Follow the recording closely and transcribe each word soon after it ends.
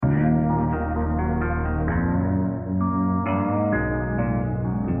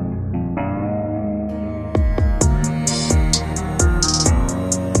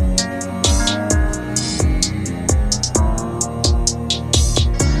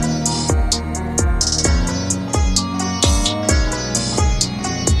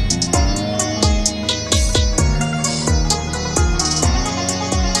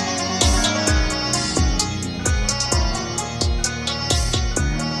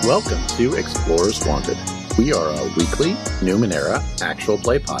Welcome to Explorers Wanted. We are a weekly Numenera actual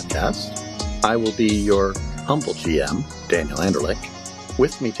play podcast. I will be your humble GM, Daniel Anderlich.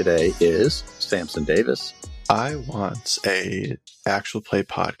 With me today is Samson Davis. I want a actual play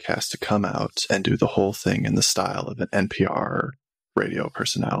podcast to come out and do the whole thing in the style of an NPR radio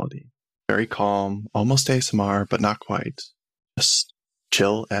personality. Very calm, almost ASMR, but not quite. Just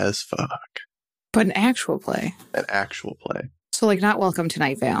chill as fuck. But an actual play. An actual play. So, like, not Welcome to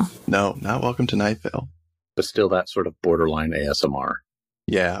Night Vale. No, not Welcome to Night Vale. But still that sort of borderline ASMR.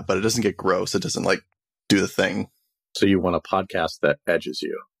 Yeah, but it doesn't get gross. It doesn't, like, do the thing. So you want a podcast that edges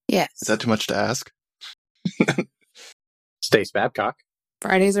you. Yes. Is that too much to ask? Stace Babcock.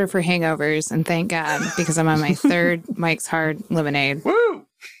 Fridays are for hangovers, and thank God, because I'm on my third Mike's Hard Lemonade. Woo!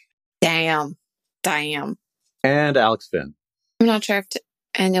 Damn. And Alex Finn. I'm not sure if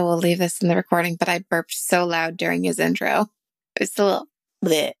Daniel will leave this in the recording, but I burped so loud during his intro. It's a little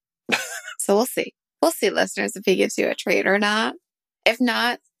bleh. So we'll see. We'll see, listeners, if he gives you a treat or not. If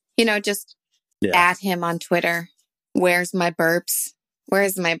not, just at him on Twitter. Where's my burps?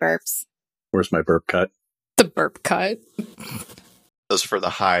 Where's my burp cut? The burp cut. Those are for the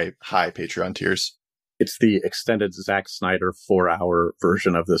high Patreon tiers. It's the extended Zack Snyder 4-hour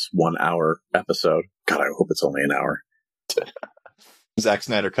version of this 1-hour episode. God, I hope it's only an hour. Zack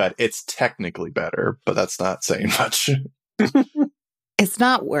Snyder cut. It's technically better, but that's not saying much. It's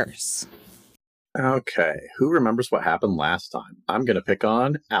not worse. Okay, who remembers what happened last time? I'm going to pick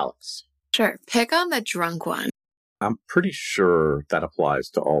on Alex. Sure. Pick on the drunk one. I'm pretty sure that applies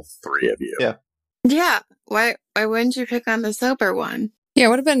to all three of you. Yeah. Yeah. Why wouldn't you pick on the sober one? Yeah, it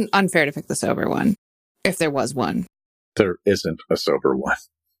would have been unfair to pick the sober one, if there was one. There isn't a sober one.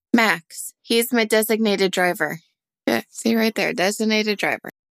 Max. He's my designated driver. Yeah, see right there. Designated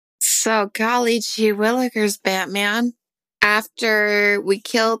driver. So, golly gee willikers, Batman. After we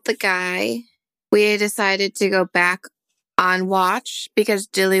killed the guy, we decided to go back on watch because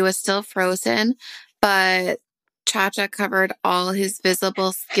Dilly was still frozen, but Cha-Cha covered all his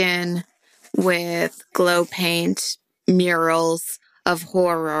visible skin with glow paint murals of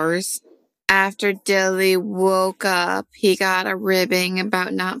horrors. After Dilly woke up, he got a ribbing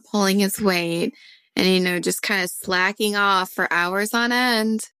about not pulling his weight and, just kind of slacking off for hours on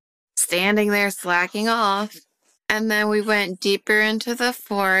end, standing there slacking off. And then we went deeper into the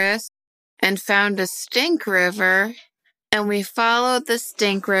forest and found a stink river. And we followed the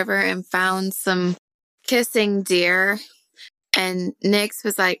stink river and found some kissing deer. And Nyx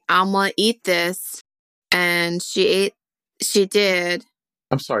was like, I'm going to eat this. And she did.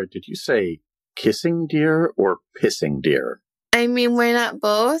 I'm sorry, did you say kissing deer or pissing deer? I mean, why not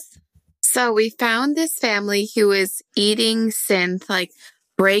both? So we found this family who was eating synth, like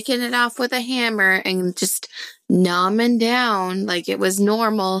breaking it off with a hammer and just numbing down like it was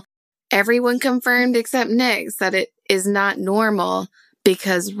normal. Everyone confirmed except Nyx that it is not normal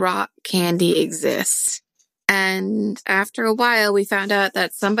because rock candy exists. And after a while, we found out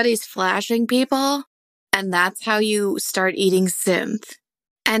that somebody's flashing people, and that's how you start eating synth.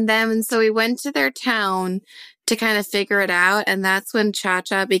 And then, so we went to their town to kind of figure it out, and that's when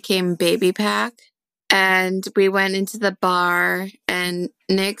Cha-Cha became Baby Pack. And we went into the bar, and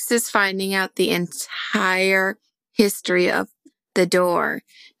Nyx is finding out the entire history of the door.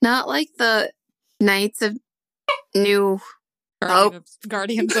 Not like the Knights of New Hope.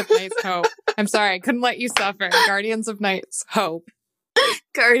 Guardians of Night's Hope. I'm sorry, I couldn't let you suffer. Guardians of Night's Hope.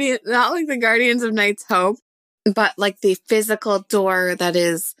 Not like the Guardians of Night's Hope, but like the physical door that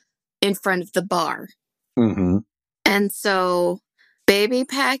is in front of the bar. Mm-hmm. And so Baby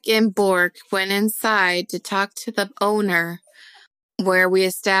Pack and Bork went inside to talk to the owner, where we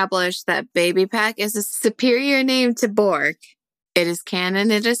established that Baby Pack is a superior name to Bork. It is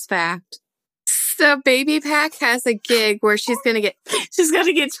canon, it is fact. So Baby Pack has a gig where she's gonna get 20%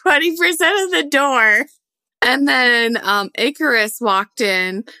 of the door. And then Icarus walked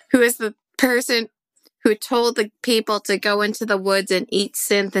in, who is the person who told the people to go into the woods and eat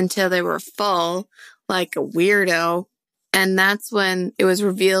synth until they were full, like a weirdo. And that's when it was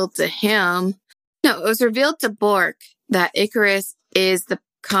revealed to him. No, it was revealed to Bork that Icarus is the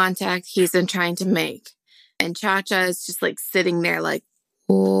contact he's been trying to make. And Cha-Cha is just like sitting there like,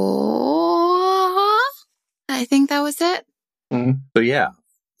 oh, I think that was it. Mm-hmm. So yeah,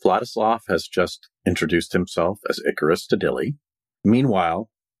 Vladislav has just introduced himself as Icarus to Dilly. Meanwhile,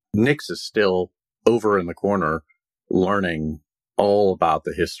 Nyx is still over in the corner learning all about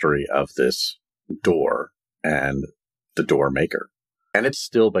the history of this door and the door maker. And it's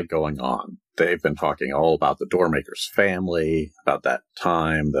still been going on. They've been talking all about the door maker's family, about that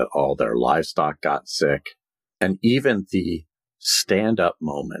time that all their livestock got sick. And even the stand-up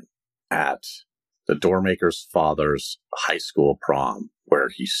moment at the doormaker's father's high school prom where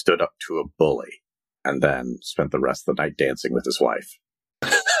he stood up to a bully and then spent the rest of the night dancing with his wife.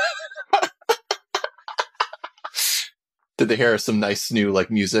 Did they hear some nice new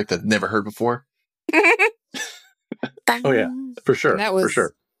music that they'd never heard before? Oh yeah, for sure. And that was for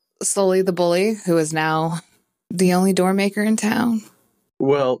sure. Sully the bully, who is now the only doormaker in town.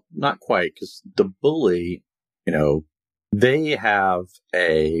 Well, not quite, because the bully, they have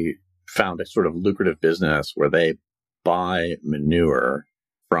found a sort of lucrative business where they buy manure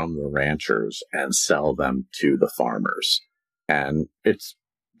from the ranchers and sell them to the farmers. And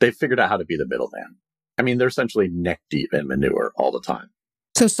they figured out how to be the middleman. I mean, they're essentially neck deep in manure all the time.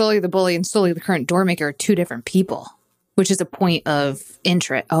 So Sully the bully and Sully the current doormaker are two different people, which is a point of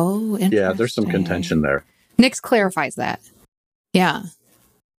interest. Oh, interesting. Yeah, there's some contention there. Nix clarifies that. Yeah.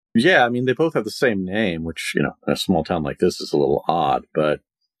 Yeah, I mean, they both have the same name, which, in a small town like this is a little odd, but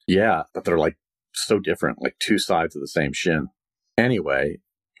yeah, but they're so different, like two sides of the same shin. Anyway,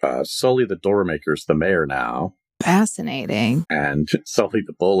 Sully the doormaker's the mayor now. Fascinating. And Sully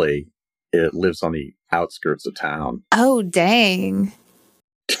the bully, it lives on the outskirts of town. Oh, dang.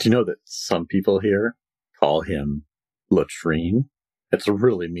 Did you know that some people here call him Latrine? It's a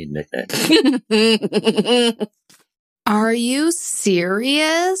really mean nickname. Are you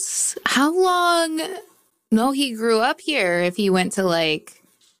serious? How long? No, he grew up here if he went to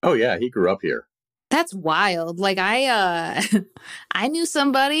Oh yeah, he grew up here. That's wild. I knew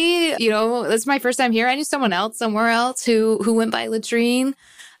somebody, that's my first time here. I knew someone else somewhere else who went by Latrine.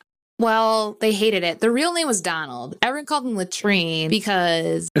 Well, they hated it. The real name was Donald. Everyone called him Latrine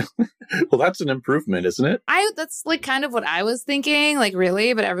because... Well, that's an improvement, isn't it? That's kind of what I was thinking,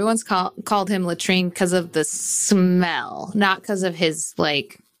 really, but everyone's called him Latrine because of the smell, not because of his,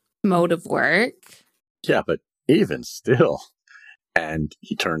 mode of work. Yeah, but even still. And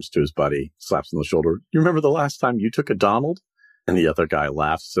he turns to his buddy, slaps him on the shoulder. You remember the last time you took a Donald? And the other guy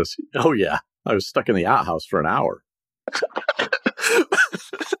laughs, says, oh yeah, I was stuck in the outhouse for an hour.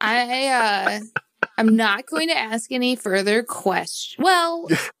 I'm not going to ask any further questions. Well,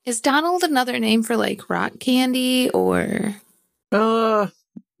 is Donald another name for rock candy or?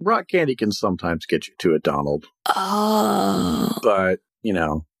 Rock candy can sometimes get you to a Donald. Oh. But,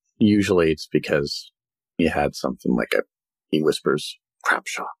 usually it's because you had something like he whispers, crap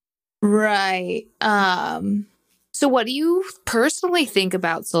shop. Right. So what do you personally think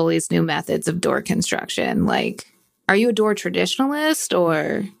about Sully's new methods of door construction? Are you a door traditionalist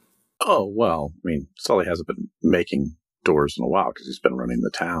or? Oh, well, I mean, Sully hasn't been making doors in a while because he's been running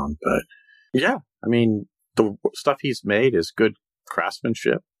the town. But yeah, I mean, the stuff he's made is good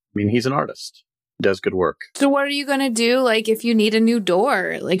craftsmanship. I mean, he's an artist. He does good work. So what are you going to do, if you need a new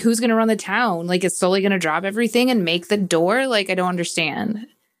door? Who's going to run the town? Is Sully going to drop everything and make the door? I don't understand.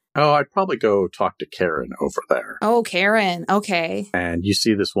 Oh, I'd probably go talk to Karen over there. Oh, Karen. Okay. And you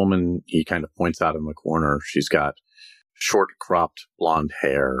see this woman, he kind of points out in the corner. She's got short cropped blonde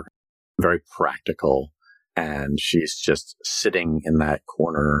hair, very practical. And she's just sitting in that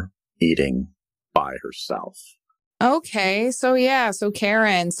corner eating by herself. Okay. So yeah. So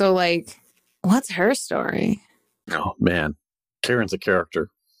Karen. So what's her story? Oh, man. Karen's a character.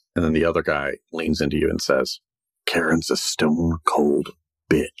 And then the other guy leans into you and says, Karen's a stone cold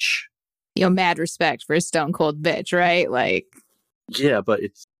bitch. Mad respect for a stone cold bitch, right? Yeah, but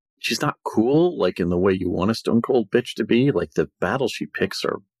she's not cool, in the way you want a stone cold bitch to be. The battles she picks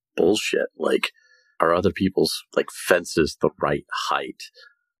are bullshit. Are other people's, fences the right height?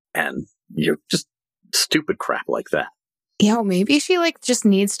 And you're just stupid crap like that. Maybe she, just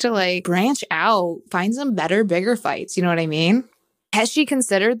needs to, branch out, find some better, bigger fights. You know what I mean? Has she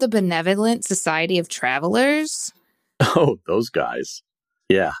considered the Benevolent Society of Travelers? Oh, those guys.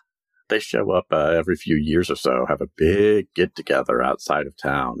 Yeah. They show up every few years or so, have a big get-together outside of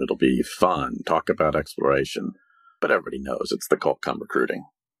town. It'll be fun, talk about exploration. But everybody knows it's the cult come recruiting.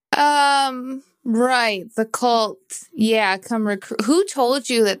 Right. The cult. Yeah, come recruit. Who told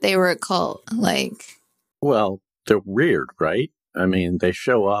you that they were a cult? Well, they're weird, right? I mean, they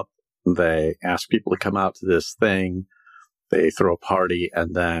show up, they ask people to come out to this thing, they throw a party,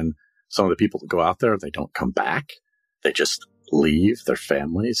 and then some of the people that go out there, they don't come back. They just leave their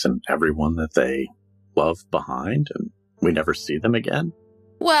families and everyone that they love behind, and we never see them again.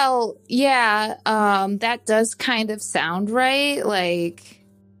 Well, yeah, that does kind of sound right,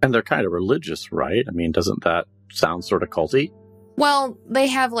 And they're kind of religious, right? I mean, doesn't that sound sort of culty? Well, they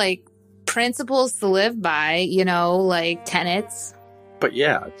have, principles to live by, tenets. But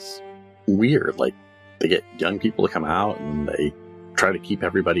yeah, it's weird. They get young people to come out and they try to keep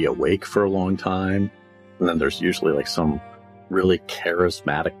everybody awake for a long time. And then there's usually some really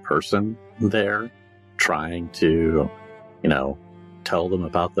charismatic person there trying to, tell them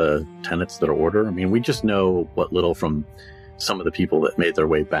about the tenets of their order. I mean, we just know what little from some of the people that made their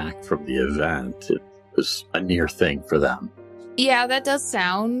way back from the event. It was a near thing for them. Yeah, that does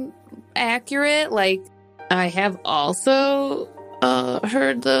sound accurate. Like, I have also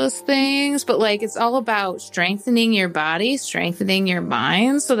heard those things, but like, it's all about strengthening your body, strengthening your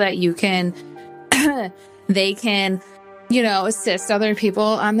mind so that you can, they can, assist other people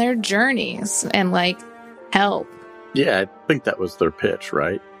on their journeys and like help. Yeah, I think that was their pitch,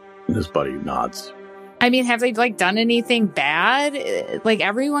 right? And his buddy nods. I mean, have they like done anything bad? Like,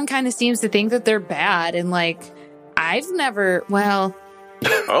 everyone kind of seems to think that they're bad, and like, I've never,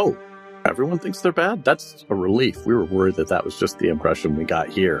 Oh, everyone thinks they're bad? That's a relief. We were worried that was just the impression we got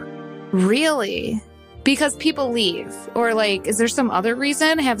here. Really? Because people leave? Or like, is there some other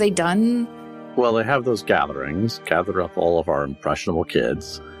reason? Have they done... Well, they have those gatherings, gather up all of our impressionable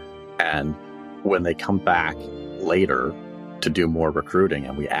kids, and when they come back later to do more recruiting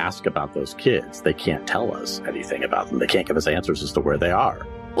and we ask about those kids, they can't tell us anything about them. They can't give us answers as to where they are.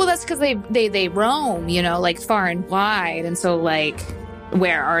 Well, that's because they roam, like far and wide. And so like,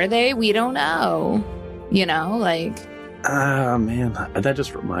 where are they? We don't know, like... Man, that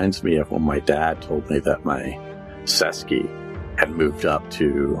just reminds me of when my dad told me that my Sesky had moved up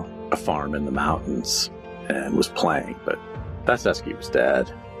to a farm in the mountains and was playing, but that Sesky was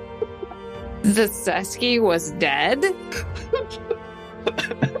dead. The Sesky was dead?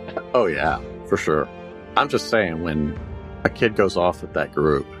 Oh yeah, for sure. I'm just saying, when a kid goes off with that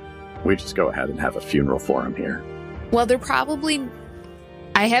group, we just go ahead and have a funeral for him here. Well, they're probably...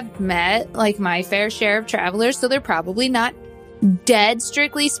 I have met like my fair share of travelers, so they're probably not dead,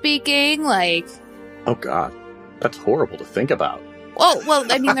 strictly speaking. Like, oh God, that's horrible to think about. Oh, well,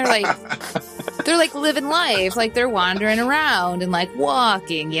 I mean, they're like living life, like they're wandering around and like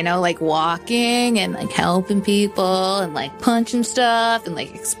walking, like walking and like helping people and like punching stuff and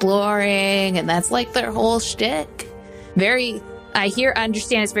like exploring, and that's like their whole shtick.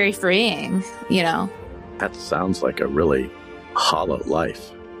 Understand it's very freeing, That sounds like a really hollow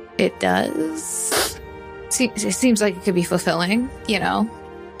life. It does. It seems like it could be fulfilling, Yeah,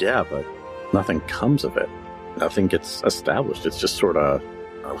 but nothing comes of it. Nothing gets established. It's just sort of,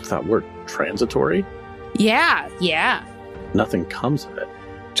 what's that word? Transitory? Yeah. Nothing comes of it.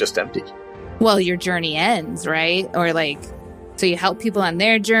 Just empty. Well, your journey ends, right? Or like, so you help people on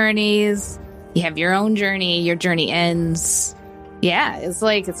their journeys. You have your own journey. Your journey ends. Yeah, it's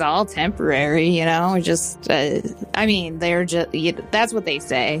like, it's all temporary, just, they're just, that's what they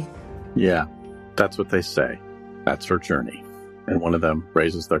say. Yeah, that's what they say. That's her journey. And one of them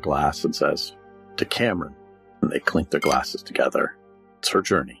raises their glass and says, "To Cameron." And they clink their glasses together. It's her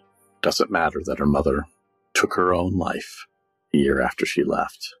journey. Doesn't matter that her mother took her own life a year after she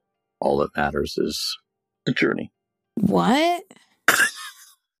left. All that matters is the journey. What?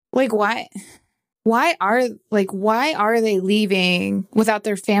 Like, why? Why are they leaving without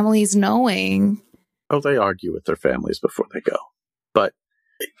their families knowing? Oh, they argue with their families before they go. But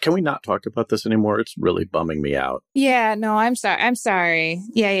can we not talk about this anymore? It's really bumming me out. Yeah, no, I'm sorry.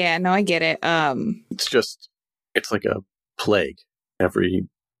 Yeah, no, I get it. It's like a plague. Every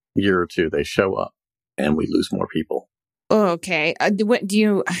year or two, they show up and we lose more people. Okay. What do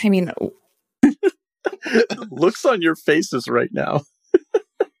you, Looks on your faces right now.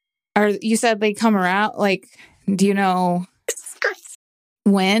 You said they come around, like, do you know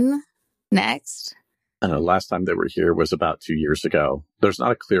when next? I don't know, last time they were here was about 2 years ago. There's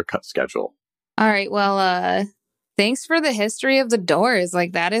not a clear-cut schedule. All right, well, thanks for the history of the doors.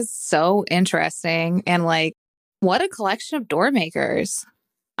 Like, that is so interesting. And like, what a collection of door makers.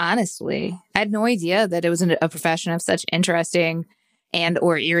 Honestly, I had no idea that it was a profession of such interesting and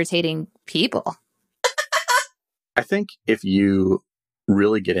or irritating people. I think if you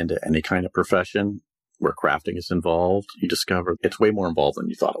really get into any kind of profession where crafting is involved, you discover it's way more involved than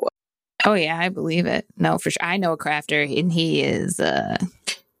you thought it was. Oh, yeah, I believe it. No, for sure. I know a crafter, and he is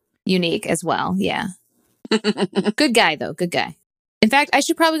unique as well. Yeah. Good guy, though. Good guy. In fact, I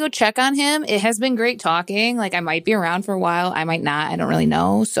should probably go check on him. It has been great talking. Like, I might be around for a while. I might not. I don't really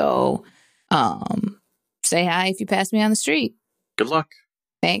know. So, say hi if you pass me on the street. Good luck.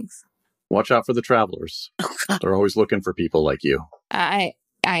 Thanks. Watch out for the travelers. They're always looking for people like you. I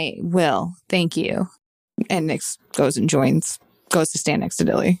will. Thank you. And Nix goes to stand next to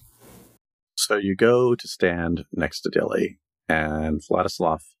Dilly. So you go to stand next to Dilly, and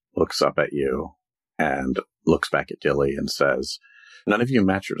Vladislav looks up at you and looks back at Dilly and says, "None of you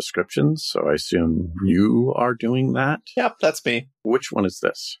match your descriptions, so I assume you are doing that?" Yep, that's me. Which one is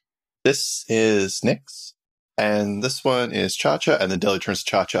this? This is Nix, And this one is Cha-Cha, and then Dilly turns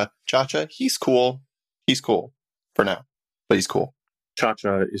to Cha-Cha. Cha-Cha, he's cool. He's cool. For now. But he's cool.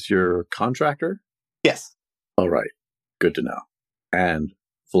 Cha-Cha is your contractor? Yes. All right. Good to know. And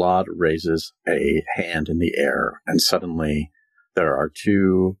Vlad raises a hand in the air, and suddenly there are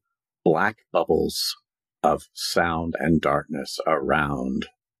two black bubbles of sound and darkness around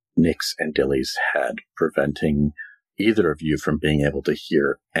Nix and Dilly's head, preventing either of you from being able to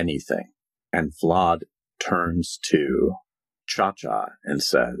hear anything. And Vlad turns to Cha-Cha and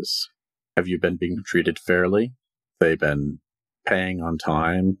says, have you been being treated fairly? They've been paying on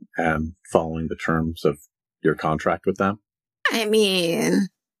time and following the terms of your contract with them? I mean,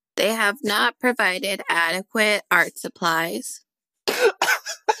 they have not provided adequate art supplies.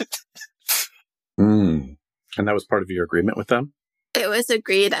 And that was part of your agreement with them? It was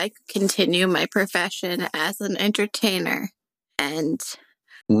agreed I could continue my profession as an entertainer. And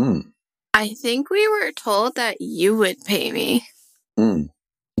I think we were told that you would pay me.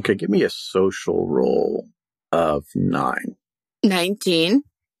 Okay, give me a social roll of 9. 19.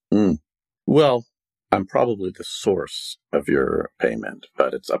 Well, I'm probably the source of your payment,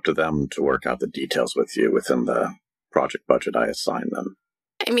 but it's up to them to work out the details with you within the project budget I assign them.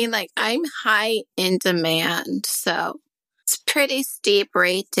 I mean, like, I'm high in demand, so it's a pretty steep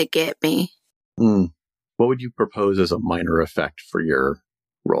rate to get me. What would you propose as a minor effect for your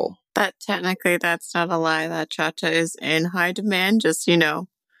role? But technically, that's not a lie. That Cha-Cha is in high demand. Just,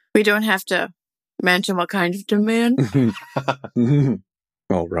 we don't have to mention what kind of demand.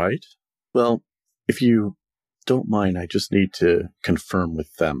 All right. Well, if you don't mind, I just need to confirm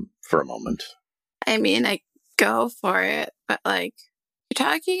with them for a moment. I mean, I go for it, but you're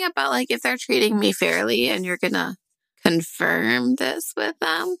talking about if they're treating me fairly and you're gonna confirm this with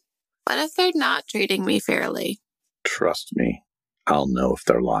them? What if they're not treating me fairly? Trust me, I'll know if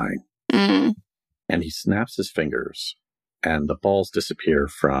they're lying. And he snaps his fingers, and the balls disappear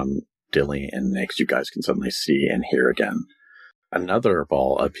from Dilly and Nix. You guys can suddenly see and hear again. Another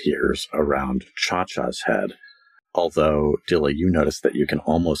ball appears around Cha-Cha's head. Although, Dilly, you notice that you can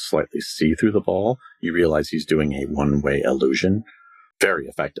almost slightly see through the ball. You realize he's doing a one-way illusion very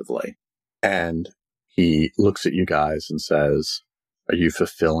effectively. And he looks at you guys and says, are you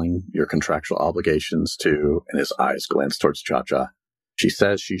fulfilling your contractual obligations to? And his eyes glance towards Cha-Cha. She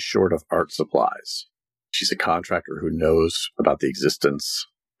says she's short of art supplies. She's a contractor who knows about the existence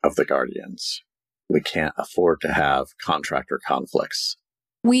of the Guardians. We can't afford to have contractor conflicts.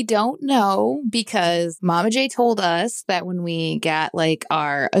 We don't know because Mama J told us that when we got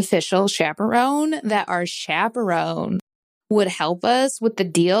our official chaperone, that our chaperone would help us with the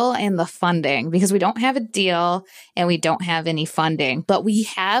deal and the funding because we don't have a deal and we don't have any funding. But we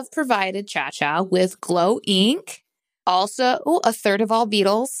have provided Cha-Cha with glow ink, also a third of all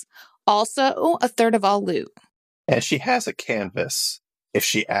beetles, also a third of all loot. And she has a canvas if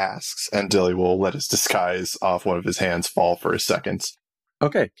she asks, and Dilly will let his disguise off one of his hands fall for a second.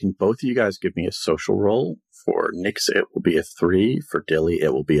 Okay, can both of you guys give me a social roll? For Nix, it will be a 3. For Dilly,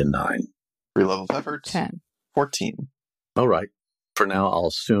 it will be a 9. 3 levels effort. 10. 14. All right. For now, I'll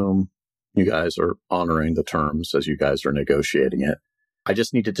assume you guys are honoring the terms as you guys are negotiating it. I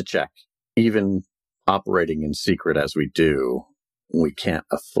just needed to check. Even operating in secret as we do, we can't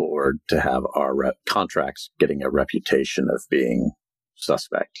afford to have our contracts getting a reputation of being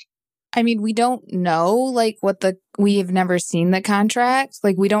suspect. I mean, we don't know we've never seen the contract.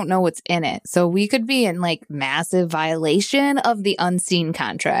 We don't know what's in it. So we could be in massive violation of the unseen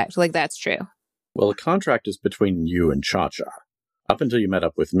contract. That's true. Well, the contract is between you and Cha-Cha. Up until you met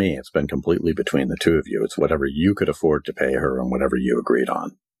up with me, it's been completely between the two of you. It's whatever you could afford to pay her and whatever you agreed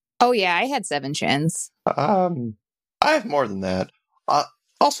on. Oh, yeah, I had 7 chins. I have more than that.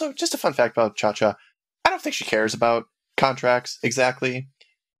 Also, just a fun fact about Cha-Cha. I don't think she cares about contracts exactly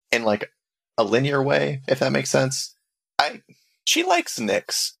in a linear way, if that makes sense. She likes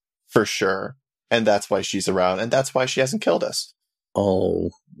Nix, for sure. And that's why she's around, and that's why she hasn't killed us.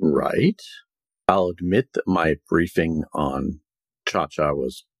 All right. I'll admit that my briefing on Cha-Cha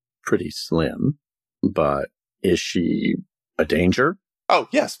was pretty slim, but is she a danger? Oh,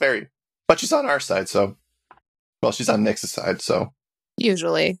 yes, very. But she's on our side, so... Well, she's on Nix's side, so...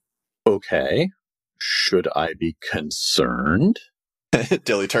 Usually. Okay. Should I be concerned?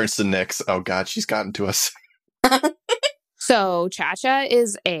 Dilly turns to Nix. Oh, God, she's gotten to us. So, Cha-Cha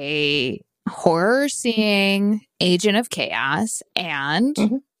is a horror-seeing agent of chaos, and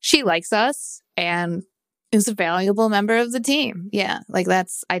she likes us and is a valuable member of the team. Yeah,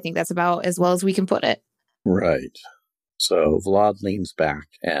 I think that's about as well as we can put it. Right. So Vlad leans back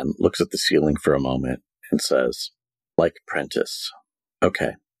and looks at the ceiling for a moment and says, like Prentice,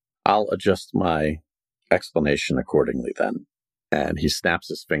 okay, I'll adjust my explanation accordingly then. And he snaps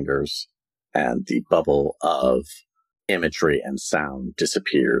his fingers, and the bubble of imagery and sound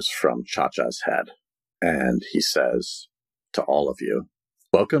disappears from Cha-Cha's head. And he says to all of you,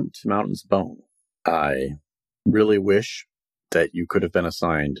 welcome to Mountain's Bone. I really wish that you could have been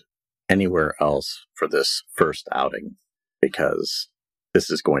assigned anywhere else for this first outing, because this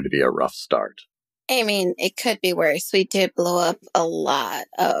is going to be a rough start. I mean, it could be worse. We did blow up a lot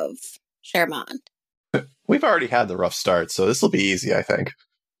of Chermont. We've already had the rough start, so this will be easy, I think.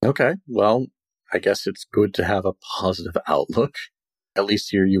 Okay, well, I guess it's good to have a positive outlook. At least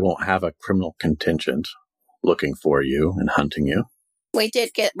here you won't have a criminal contingent looking for you and hunting you. We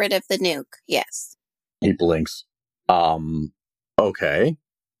did get rid of the nuke, yes. He blinks. Okay.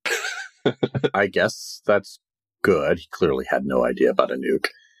 I guess that's good. He clearly had no idea about a nuke.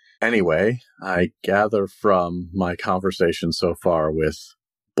 Anyway, I gather from my conversation so far with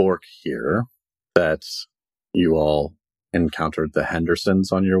Bork here that you all encountered the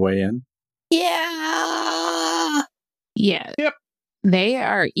Hendersons on your way in? Yeah. Yeah. Yep. They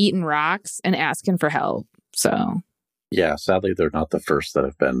are eating rocks and asking for help, so. Yeah, sadly, they're not the first that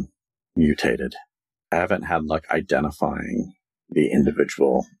have been mutated. I haven't had luck identifying the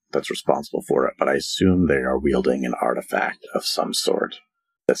individual that's responsible for it, but I assume they are wielding an artifact of some sort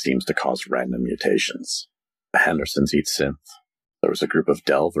that seems to cause random mutations. The Hendersons eat synth. There was a group of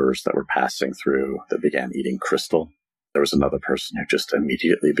delvers that were passing through that began eating crystal. There was another person who just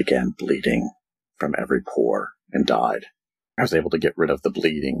immediately began bleeding from every pore and died. I was able to get rid of the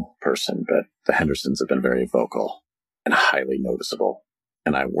bleeding person, but the Hendersons have been very vocal and highly noticeable.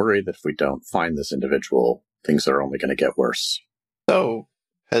 And I worry that if we don't find this individual, things are only going to get worse. So,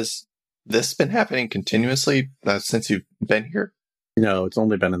 has this been happening continuously since you've been here? No, it's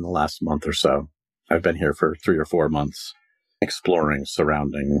only been in the last month or so. I've been here for 3 or 4 months, exploring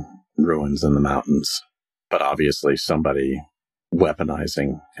surrounding ruins in the mountains. But obviously somebody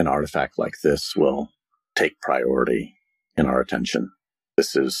weaponizing an artifact like this will take priority in our attention.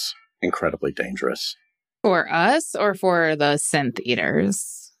 This is incredibly dangerous. For us or for the synth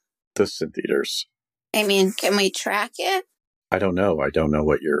eaters? The synth eaters. I mean, can we track it? I don't know. I don't know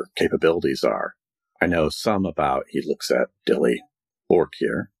what your capabilities are. I know some about, he looks at Dilly, Bork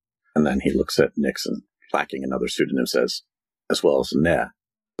here, and then he looks at Nixon, lacking another pseudonym, says, as well as Ne.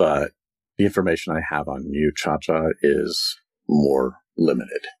 But the information I have on you, Cha-Cha, is more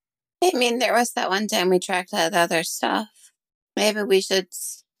limited. I mean, there was that one time we tracked that other stuff. Maybe we could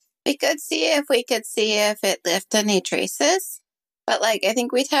see if it left any traces. But, I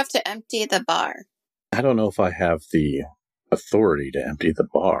think we'd have to empty the bar. I don't know if I have the authority to empty the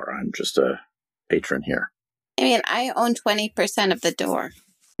bar. I'm just a patron here. I mean, I own 20% of the door.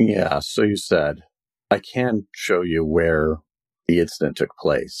 Yeah, so you said. I can show you where the incident took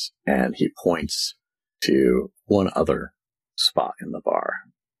place, and he points to one other spot in the bar,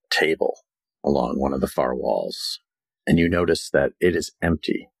 table along one of the far walls, and you notice that it is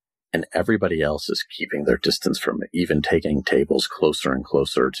empty, and everybody else is keeping their distance from it, even taking tables closer and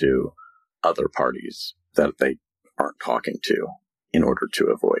closer to other parties that they aren't talking to in order to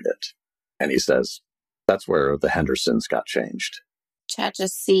avoid it. And he says, that's where the Hendersons got changed. Chat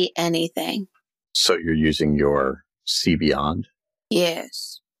just see anything. So you're using your See Beyond?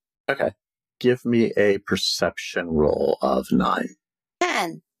 Yes. Okay. Give me a perception roll of 9.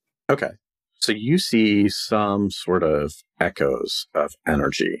 10. Okay. So you see some sort of echoes of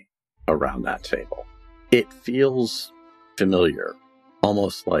energy around that table. It feels familiar,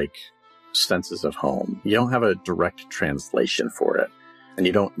 almost like senses of home. You don't have a direct translation for it, and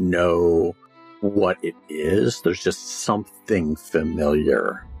you don't know what it is. There's just something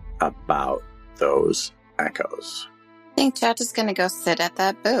familiar about those echoes. I think Chat is going to go sit at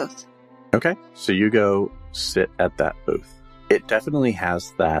that booth. Okay, so you go sit at that booth. It definitely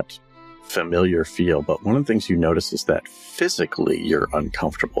has that familiar feel, but one of the things you notice is that physically you're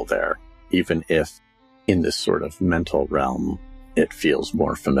uncomfortable there, even if in this sort of mental realm it feels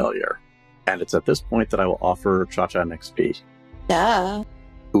more familiar. And it's at this point that I will offer Cha-Cha an XP. Duh.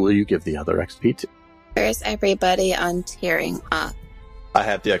 Who will you give the other XP to? Where's everybody on tearing up? I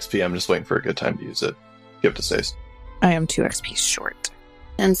have the XP. I'm just waiting for a good time to use it. Give it to Stace. I am 2 XP short.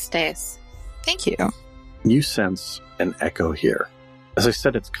 And Stace. Thank you. You sense an echo here. As I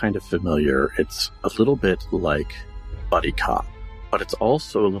said, it's kind of familiar. It's a little bit like Buddy Cop, but it's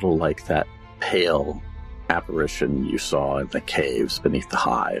also a little like that pale apparition you saw in the caves beneath the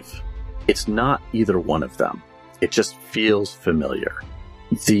hive. It's not either one of them. It just feels familiar.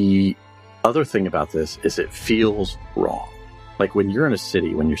 The other thing about this is it feels wrong. Like when you're in a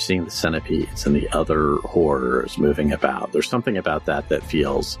city, when you're seeing the centipedes and the other horrors moving about, there's something about that that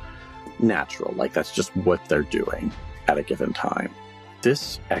feels natural, like that's just what they're doing at a given time.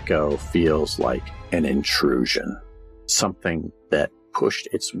 This echo feels like an intrusion, something that pushed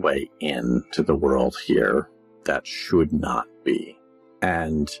its way into the world here that should not be.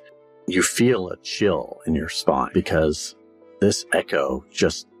 And you feel a chill in your spine because this echo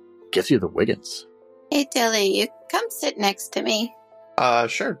just gives you the wiggins. Hey, Dilly, you come sit next to me.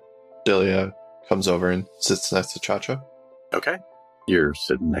 Sure. Delia comes over and sits next to Cha-Cha. Okay. You're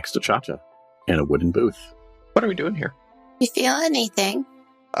sitting next to Cha-Cha in a wooden booth. What are we doing here? You feel anything?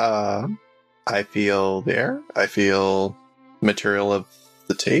 I feel the air. I feel material of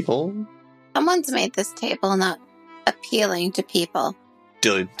the table. Someone's made this table not appealing to people.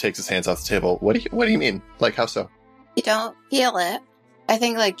 Delia takes his hands off the table. What do you mean? Like, how so? You don't feel it. I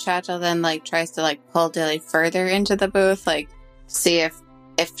think, like, Cha-Cha then, like, tries to, like, pull Dilly further into the booth, like, see if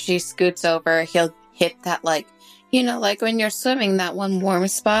she scoots over, he'll hit that, like, you know, like when you're swimming, that one warm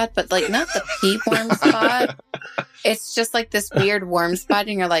spot, but, like, not the pee warm spot. It's just, like, this weird warm spot,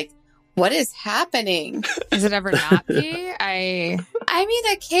 and you're like, what is happening? Is it ever not pee? I mean,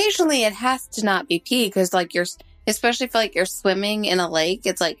 occasionally it has to not be pee, because, like, especially if, like, you're swimming in a lake,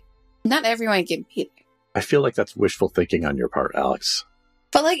 it's like, not everyone can pee there. I feel like that's wishful thinking on your part, Alex.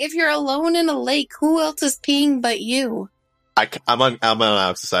 But, like, if you're alone in a lake, who else is peeing but you? I'm on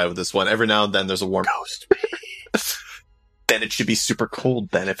Alex's side with this one. Every now and then there's a warm Ghost. Then it should be super cold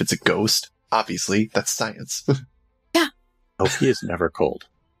then if it's a ghost. Obviously, that's science. Yeah. Oh, pee is never cold.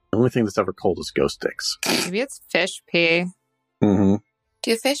 The only thing that's ever cold is ghost dicks. Maybe it's fish pee. Mm-hmm.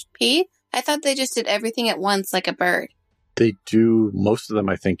 Do fish pee? I thought they just did everything at once like a bird. They do. Most of them,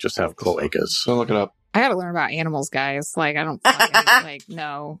 I think, just have cloacas. So look it up. I gotta learn about animals, guys. Like, I don't fucking, like,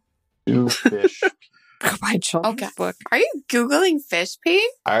 no. Do fish. My children's Okay. book. Are you Googling fish pee?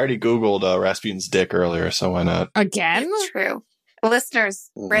 I already Googled Rasputin's dick earlier, so why not? Again? True.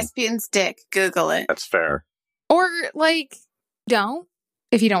 Listeners, Rasputin's dick. Google it. That's fair. Or, like, don't,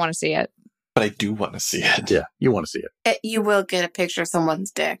 if you don't want to see it. But I do want to see it. Yeah, you want to see it. You will get a picture of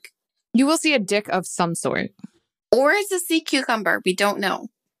someone's dick. You will see a dick of some sort. Or it's a sea cucumber. We don't know.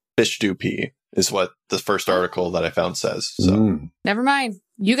 Fish do pee is what the first article that I found says. So Never mind.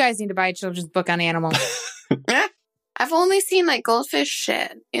 You guys need to buy a children's book on animals. I've only seen, like, goldfish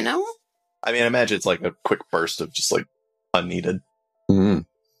shit, you know? I mean, I imagine it's like a quick burst of just like unneeded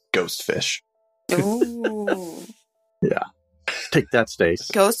ghost fish. Ooh. Yeah. Take that, Stace.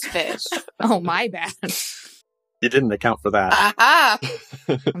 Ghost fish. Oh, my bad. You didn't account for that. Aha!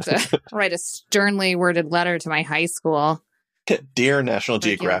 I have to write a sternly worded letter to my high school. Dear National Thank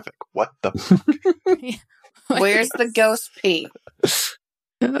you. Geographic, what the fuck? Where's the ghost pee?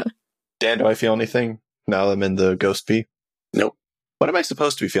 Dan, do I feel anything now that I'm in the ghost pee? Nope. What am I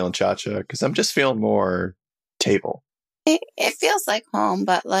supposed to be feeling, Cha-Cha? Because I'm just feeling more table. It feels like home,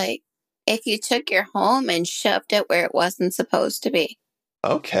 but, like, if you took your home and shoved it where it wasn't supposed to be.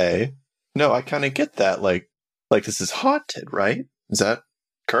 Okay. No, I kind of get that. Like this is haunted, right? Is that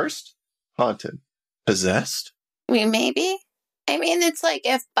cursed? Haunted. Possessed? Maybe. I mean, it's like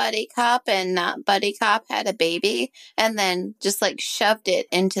if Buddy Cop and not Buddy Cop had a baby and then just, like, shoved it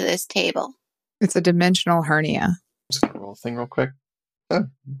into this table. It's a dimensional hernia. Just gonna roll a thing real quick. Oh.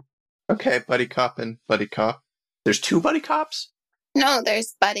 Okay, Buddy Cop and Buddy Cop. There's two Buddy Cops? No,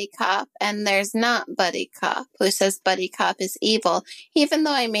 there's Buddy Cop and there's not Buddy Cop, who says Buddy Cop is evil, even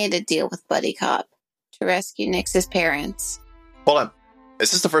though I made a deal with Buddy Cop to rescue Nix's parents. Hold on.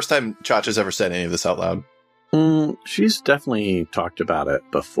 Is this the first time Cha-Cha's ever said any of this out loud? She's definitely talked about it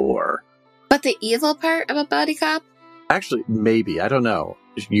before. But the evil part of a Buddy Cop? Actually, maybe. I don't know.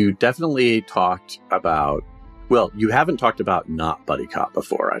 You definitely talked about... Well, you haven't talked about not Buddy Cop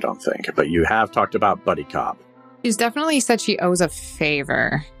before, I don't think. But you have talked about Buddy Cop. She's definitely said she owes a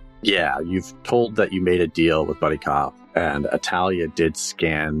favor. Yeah, you've told that you made a deal with Buddy Cop. And Italia did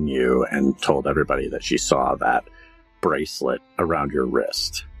scan you and told everybody that she saw that bracelet around your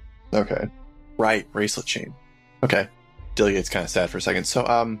wrist. Okay. Right, bracelet chain. Okay. Delia gets kind of sad for a second.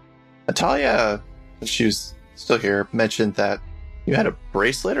 So, Italia, when she was still here, mentioned that you had a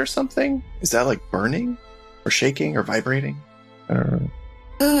bracelet or something? Is that like burning? Or shaking? Or vibrating? I don't know.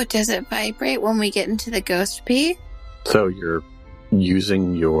 Ooh, does it vibrate when we get into the ghost pee? So you're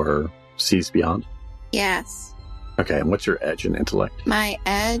using your Seas Beyond? Yes. Okay, and what's your edge and intellect? My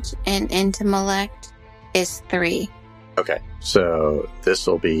edge and intellect is 3. Okay, so this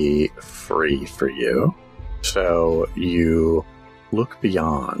will be free for you. So you look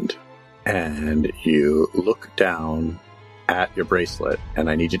beyond and you look down at your bracelet, and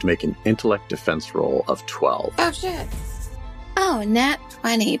I need you to make an intellect defense roll of 12. Oh, shit. Oh, nat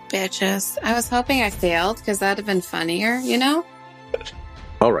 20, bitches. I was hoping I failed, because that'd have been funnier, you know?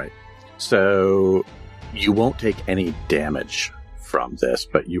 All right. So you won't take any damage from this,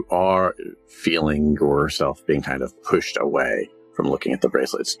 but you are feeling yourself being kind of pushed away from looking at the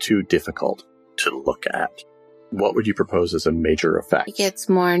bracelet. It's too difficult to look at. What would you propose as a major effect? He gets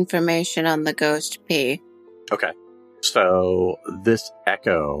more information on the ghost P. Okay. So this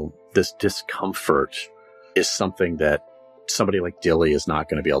echo, this discomfort, is something that somebody like Dilly is not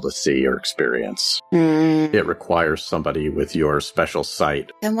going to be able to see or experience. It requires somebody with your special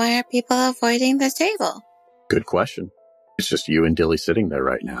sight. Then why are people avoiding the table? Good question. It's just you and Dilly sitting there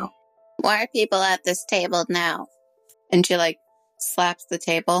right now. Why are people at this table now? And she, slaps the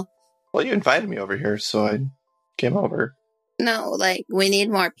table. Well, you invited me over here, so I came over. No, we need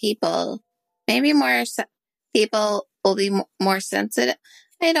more people. Maybe more people will be more sensitive.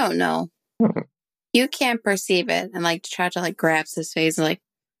 I don't know. You can't perceive it. And, Chacha, grabs his face and,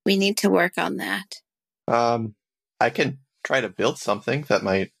 we need to work on that. I can try to build something that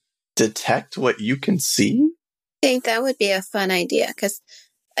might detect what you can see. I think that would be a fun idea, because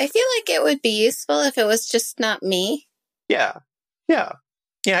I feel like it would be useful if it was just not me. Yeah. I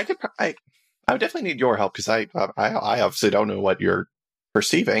would definitely need your help, because I obviously don't know what you're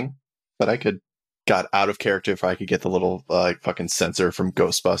perceiving, but I could got out of character if I could get the little fucking sensor from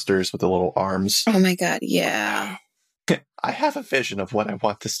Ghostbusters with the little arms. Oh my god, yeah. I have a vision of what I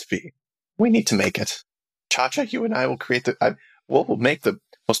want this to be. We need to make it. Chacha, you and I will create we'll make the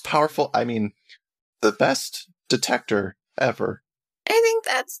most powerful, the best detector ever. I think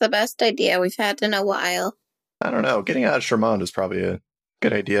that's the best idea we've had in a while. I don't know. Getting out of Charmand is probably a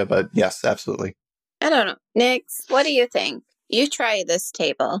good idea, but yes, absolutely. I don't know. Nix, what do you think? You try this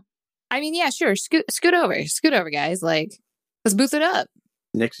table. Yeah, sure. Scoot over. Scoot over, guys. Let's booth it up.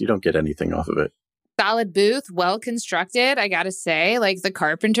 Nix, you don't get anything off of it. Solid booth, well constructed, I gotta say. The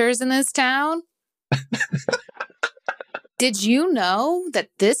carpenters in this town. Did you know that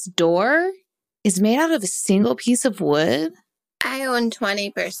this door is made out of a single piece of wood? I own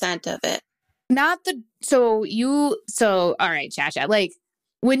 20% of it. All right, Chacha.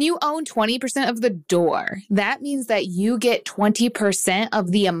 When you own 20% of the door, that means that you get 20%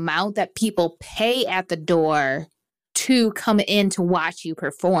 of the amount that people pay at the door to come in to watch you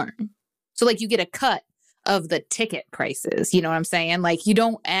perform. So, you get a cut of the ticket prices. You know what I'm saying? You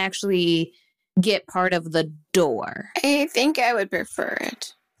don't actually get part of the door. I think I would prefer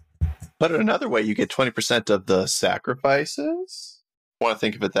it. But in another way, you get 20% of the sacrifices? Want to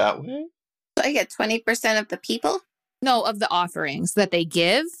think of it that way? So I get 20% of the people? No, of the offerings that they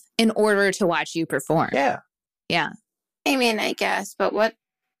give in order to watch you perform. Yeah. I guess, but what?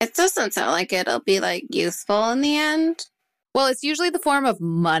 It doesn't sound like it'll be, useful in the end. Well, it's usually the form of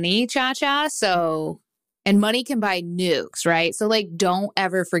money, Cha-Cha, and money can buy nukes, right? So, don't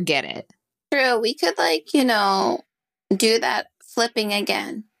ever forget it. True, we could, do that flipping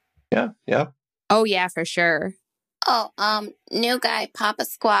again. Yeah. Oh, yeah, for sure. Oh, new guy, Papa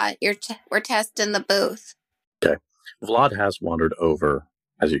Squat, we're testing the booth. Okay. Vlad has wandered over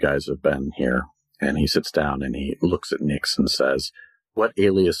as you guys have been here, and he sits down and he looks at Nix and says, "What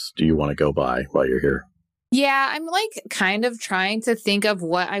alias do you want to go by while you're here?" Yeah, I'm kind of trying to think of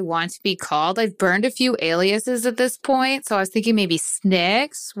what I want to be called. I've burned a few aliases at this point, so I was thinking maybe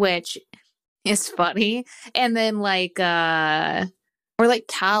Snicks, which is funny, and then or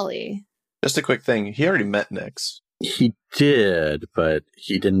Tally. Just a quick thing. He already met Nix. He did, but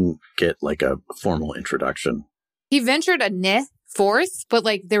he didn't get a formal introduction. He ventured a forth, but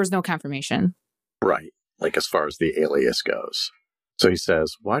there was no confirmation. Right. As far as the alias goes. So he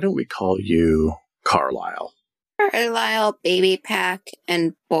says, "Why don't we call you Carlisle?" Carlisle, Baby Pack,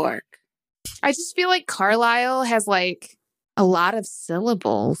 and Bork. I just feel like Carlisle has a lot of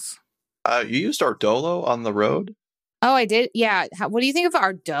syllables. You used Ardolo on the road? Oh, I did? Yeah. What do you think of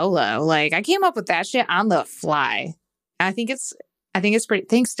Ardolo? I came up with that shit on the fly. I think it's pretty...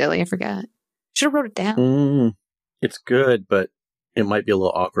 Thanks, Dilly. I forgot. Should have wrote it down. It's good, but it might be a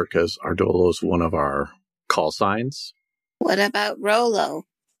little awkward because Ardolo is one of our call signs. What about Rolo?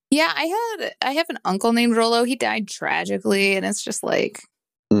 Yeah, I have an uncle named Rolo. He died tragically, and it's just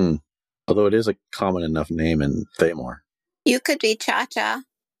Although it is a common enough name in Thamor. You could be Cha-Cha.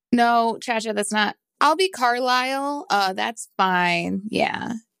 No, Cha-Cha, that's not... I'll be Carlisle. That's fine.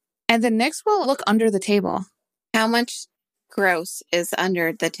 Yeah. And then next we'll look under the table. How much gross is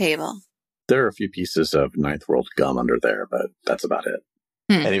under the table? There are a few pieces of Ninth World gum under there, but that's about it.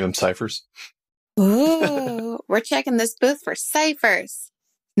 Any of them ciphers? Ooh, we're checking this booth for ciphers.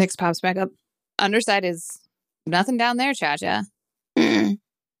 Nix pops back up. Underside is nothing down there, Cha-Cha.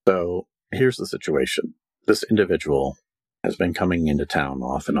 So here's the situation. This individual has been coming into town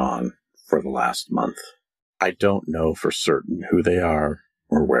off and on for the last month. I don't know for certain who they are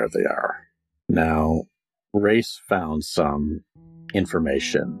or where they are. Now, Race found some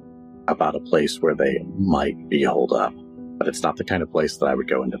information about a place where they might be holed up, but it's not the kind of place that I would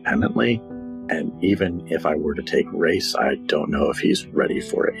go independently. And even if I were to take Race, I don't know if he's ready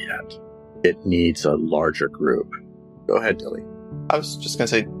for it yet. It needs a larger group. Go ahead, Dilly. I was just going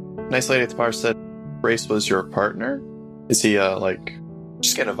to say, Nice Lady at the bar said Race was your partner. Is he,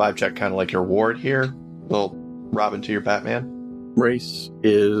 just getting a vibe check, kind of like your ward here? Little Robin to your Batman? Race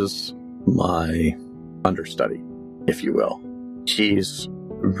is my understudy, if you will. He's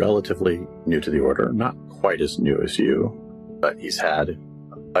relatively new to the Order, not quite as new as you, but he's had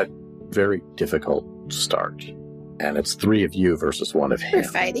a very difficult start. And it's 3 of you versus 1 of him. You're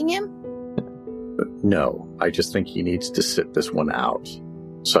fighting him? No, I just think he needs to sit this one out.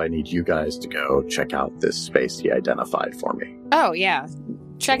 So I need you guys to go check out this space he identified for me. Oh, yeah.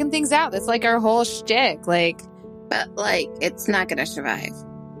 Checking things out. That's like our whole shtick. But, it's not going to survive.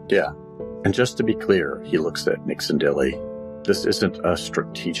 Yeah. And just to be clear, he looks at Nix and Dilly. This isn't a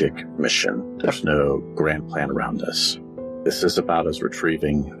strategic mission. There's no grand plan around this. This is about us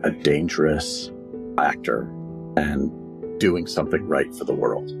retrieving a dangerous actor and doing something right for the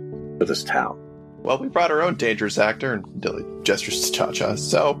world, for this town. Well, we brought our own dangerous actor, and Dilly gestures to Cha-Cha,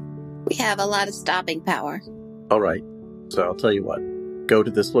 so... We have a lot of stopping power. All right. So I'll tell you what. Go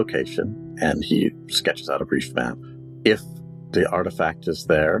to this location, and he sketches out a brief map. If the artifact is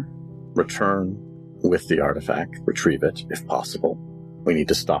there, return with the artifact, retrieve it, if possible. We need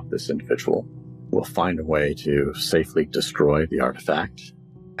to stop this individual. We'll find a way to safely destroy the artifact.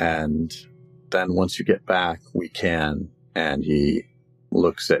 And then once you get back, we can. And he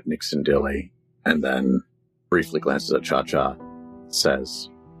looks at Nix and Dilly, and then briefly glances at Cha-Cha, says,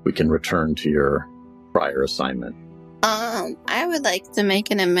 we can return to your prior assignment. I would like to make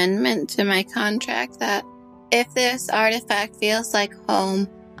an amendment to my contract that if this artifact feels like home,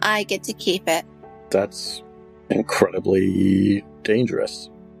 I get to keep it. That's incredibly dangerous.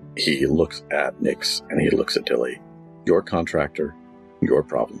 He looks at Nix and he looks at Dilly. Your contractor, your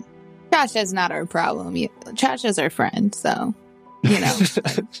problem. Cha-Cha's not our problem. Cha-Cha's our friend, so,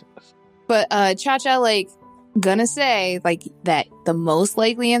 But Cha-Cha, gonna say, that the most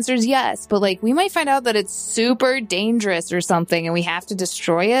likely answer is yes. But, we might find out that it's super dangerous or something and we have to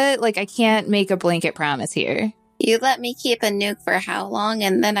destroy it. I can't make a blanket promise here. You let me keep a nuke for how long,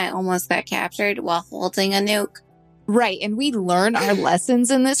 and then I almost got captured while holding a nuke. Right, and we learn our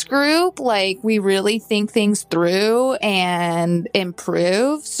lessons in this group. We really think things through and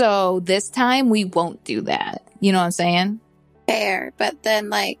improve. So this time, we won't do that. You know what I'm saying? Fair, but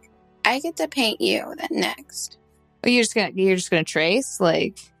then, I get to paint you then next. You're just gonna trace? No,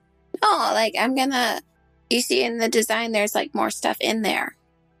 I'm gonna... You see in the design, there's, more stuff in there.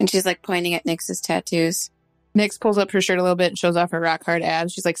 And she's, pointing at Nix's tattoos. Nix pulls up her shirt a little bit and shows off her rock hard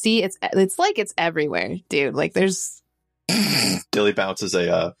abs. She's like, see, it's everywhere, dude. There's... Dilly bounces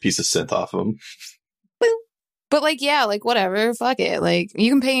a piece of synth off of him. But whatever, fuck it.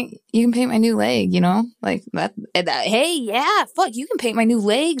 You can paint my new leg, that hey, yeah, fuck, you can paint my new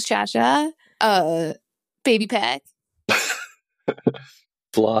legs, Cha-Cha. Baby pack.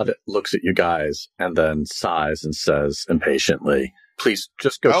 Vlad looks at you guys and then sighs and says impatiently, please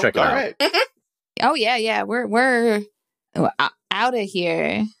just go check it out. Right. Oh, yeah, we're out of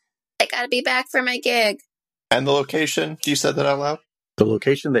here. I gotta be back for my gig. And the location? You said that out loud? The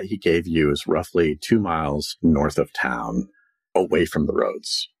location that he gave you is roughly 2 miles north of town, away from the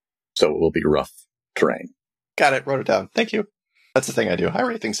roads. So it will be rough terrain. Got it. Wrote it down. Thank you. That's the thing I do. I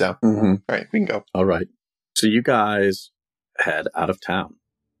write things down. Mm-hmm. All right, we can go. All right. So you guys head out of town,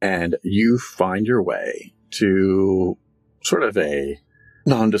 and you find your way to sort of a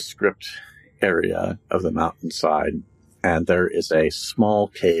nondescript area of the mountainside, and there is a small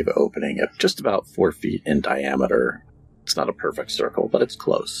cave opening of just about 4 feet in diameter. It's not a perfect circle, but it's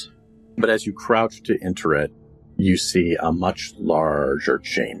close. But as you crouch to enter it, you see a much larger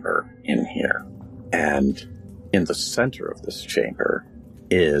chamber in here. And in the center of this chamber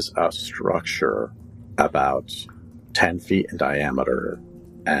is a structure about 10 feet in diameter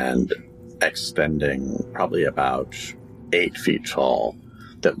and extending probably about 8 feet tall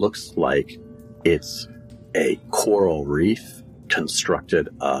that looks like it's a coral reef constructed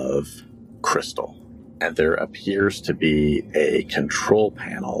of crystal. And there appears to be a control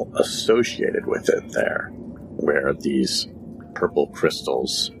panel associated with it there, where these purple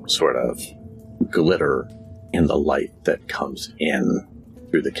crystals sort of glitter in the light that comes in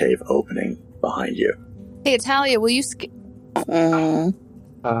through the cave opening behind you. Hey, Italia, will you...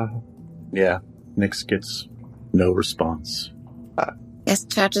 Yeah, Nix gets no response. Guess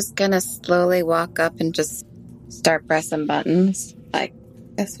Cha-Cha's gonna slowly walk up and just start pressing buttons.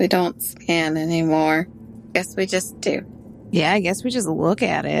 Guess we don't scan anymore. Guess we just do. Yeah, I guess we just look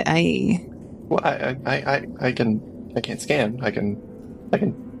at it. Well, I can't scan. I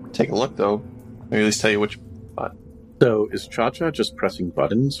can take a look though. Maybe at least tell you which. So is Cha-Cha just pressing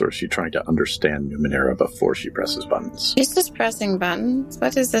buttons, or is she trying to understand Numenera before she presses buttons? She's just pressing buttons.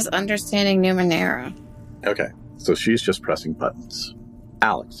 What is this understanding Numenera? Okay, so she's just pressing buttons.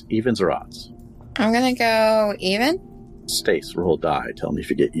 Alex, evens or odds? I'm gonna go even. Stace, roll die. Tell me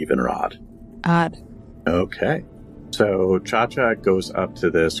if you get even or odd. Odd. Okay. So Cha-Cha goes up to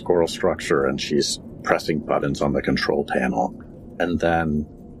this coral structure and she's pressing buttons on the control panel. And then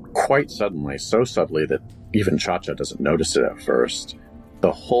quite suddenly, so subtly that even Cha-Cha doesn't notice it at first,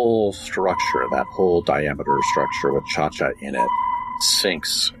 the whole structure, that whole diameter structure with Cha-Cha in it,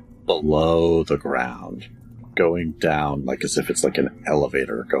 sinks below the ground, going down like as if it's like an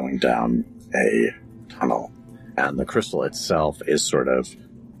elevator going down a tunnel. And the crystal itself is sort of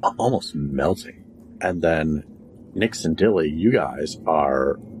almost melting. And then Nix and Dilly, you guys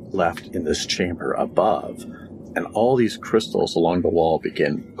are left in this chamber above, and all these crystals along the wall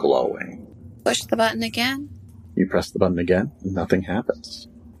begin glowing. Push the button again. You press the button again, nothing happens.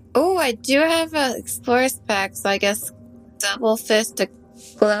 Oh, I do have an Explorer's Pack, so I guess double fist to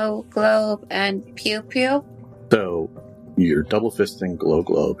glow, globe, and pew pew. So you're double fisting glow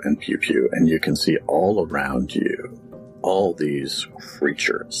globe and pew pew, and you can see all around you all these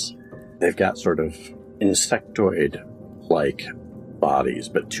creatures. They've got sort of insectoid-like bodies,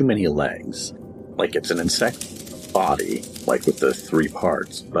 but too many legs. Like it's an insect body, like with the 3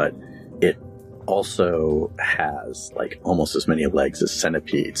 parts, but it also has like almost as many legs as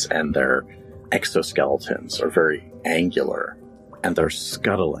centipedes, and their exoskeletons are very angular, and they're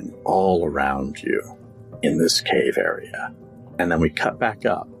scuttling all around you in this cave area. And then we cut back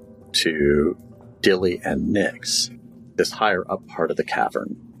up to Dilly and Nix, this higher up part of the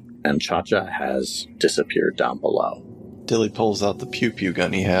cavern, and Cha-Cha has disappeared down below. Dilly pulls out the pew-pew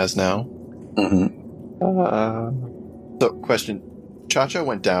gun he has now. Mm-hmm. So, question. Cha-Cha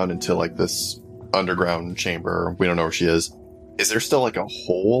went down into, like, this underground chamber. We don't know where she is. Is there still, like, a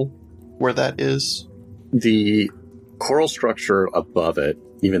hole where that is? The coral structure above it,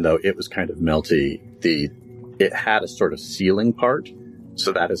 even though it was kind of melty, it had a sort of ceiling part,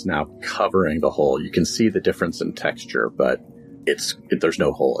 so that is now covering the hole. You can see the difference in texture, but there's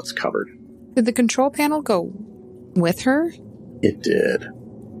no hole. It's covered. Did the control panel go with her? It did.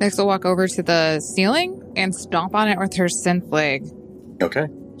 Nix will walk over to the ceiling and stomp on it with her synth leg. Okay,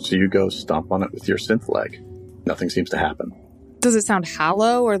 so you go stomp on it with your synth leg. Nothing seems to happen. Does it sound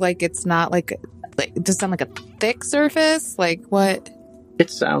hollow, or like it's not like does it sound like a thick surface? Like what? It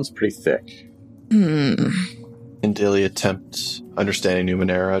sounds pretty thick. And Dilly attempts understanding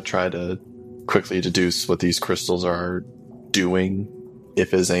Numenera, try to quickly deduce what these crystals are doing,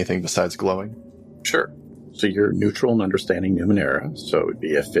 if it is anything besides glowing. Sure. So you're neutral in understanding Numenera, so it would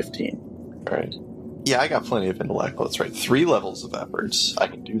be a 15. All right. Yeah, I got plenty of intellect. That's right. 3 levels of efforts. I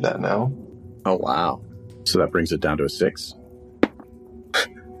can do that now. Oh, wow. So that brings it down to a 6.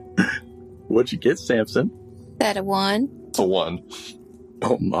 What'd you get, Samson? That a 1. It's a 1.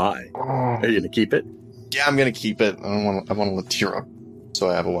 Oh, my. Are you going to keep it? Yeah, I'm going to keep it. I want to let Tira. So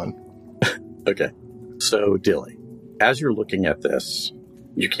I have a 1. Okay. So, Dilly, as you're looking at this,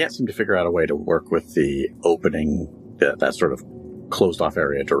 you can't seem to figure out a way to work with the opening, that sort of closed off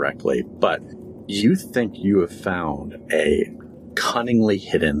area directly, but you think you have found a cunningly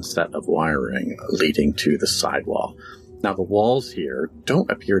hidden set of wiring leading to the sidewall. Now, the walls here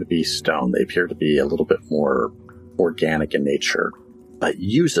don't appear to be stone. They appear to be a little bit more organic in nature, but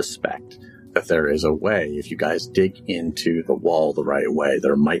you suspect that there is a way, if you guys dig into the wall the right way,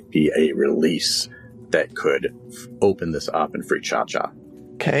 there might be a release that could open this up and free Cha-Cha.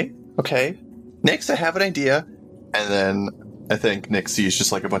 Okay. Nix, I have an idea. And then I think Nix sees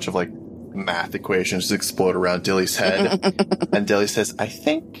just like a bunch of like math equations explode around Dilly's head. And Dilly says, I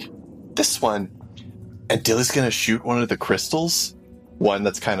think this one. And Dilly's going to shoot one of the crystals. One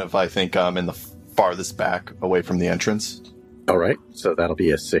that's kind of, I think, in the farthest back away from the entrance. All right. So that'll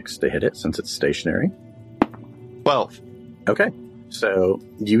be a 6 to hit it since it's stationary. 12. Okay. So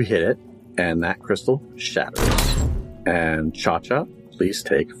you hit it, and that crystal shatters. And Cha-Cha, please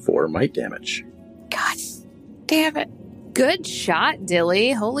take 4 might damage. God damn it. Good shot,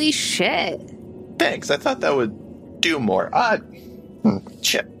 Dilly. Holy shit. Thanks. I thought that would do more.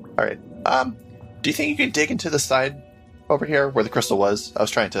 Shit. All right. Do you think you could dig into the side over here where the crystal was? I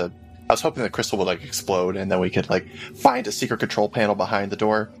was hoping the crystal would like explode and then we could like find a secret control panel behind the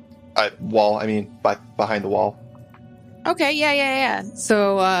door. Behind the wall. Okay, yeah.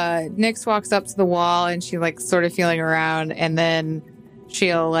 So Nix walks up to the wall and she like sort of feeling around, and then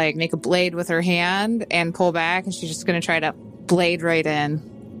she'll like make a blade with her hand and pull back, and she's just going to try to blade right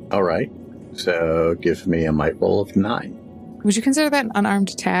in. All right. So give me a might roll of 9. Would you consider that an unarmed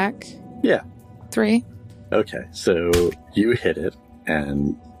attack? Yeah. 3. Okay. So you hit it,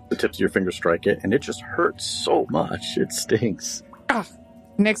 and the tips of your fingers strike it, and it just hurts so much. It stings. Oh,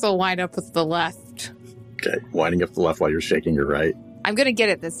 Nyx will wind up with the left. Okay. Winding up the left while you're shaking your right. I'm going to get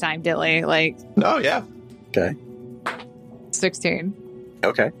it this time, Dilly. Like, Oh, yeah. Okay. 16.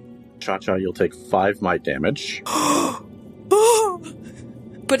 Okay. Cha-Cha, you'll take 5 might damage.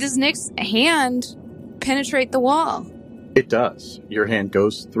 But does Nyx's hand penetrate the wall? It does. Your hand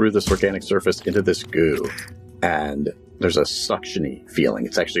goes through this organic surface into this goo, and there's a suction-y feeling.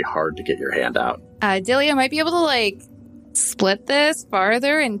 It's actually hard to get your hand out. Dilly, I might be able to, like, split this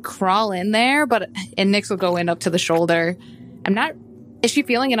farther and crawl in there, and Nyx will go in up to the shoulder. Is she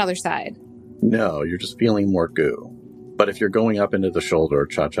feeling another side? No, you're just feeling more goo. But if you're going up into the shoulder,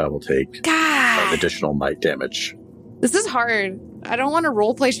 Cha-Cha will take God, additional might damage. this is hard. I don't want to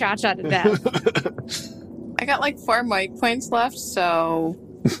roleplay Cha-Cha to death. I got like 4 mic points left, so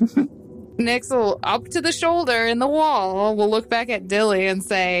Nyx will up to the shoulder in the wall. We'll look back at Dilly and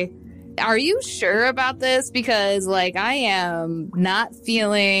say, are you sure about this? Because, like, I am not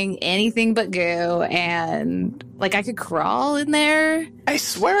feeling anything but goo, and, like, I could crawl in there. I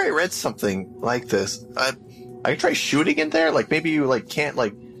swear I read something like this. I could try shooting in there. Like, maybe you, like, can't,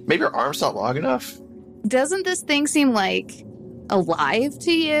 like, maybe your arm's not long enough. Doesn't this thing seem, like, alive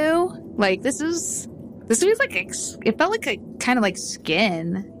to you? Like, this feels like it felt like a kind of like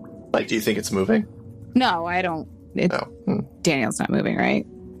skin. Like, do you think it's moving? No, I don't. No. Daniel's not moving, right?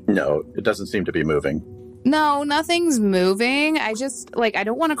 No, it doesn't seem to be moving. No, nothing's moving. I just, like, I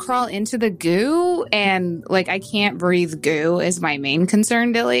don't want to crawl into the goo, and, like, I can't breathe goo is my main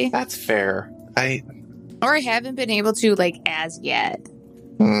concern, Dilly. That's fair. Or I haven't been able to, like, as yet.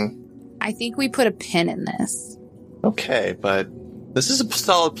 I think we put a pin in this. Okay, but this is a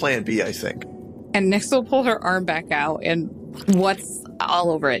solid plan B, I think. And Nyx will pull her arm back out, and what's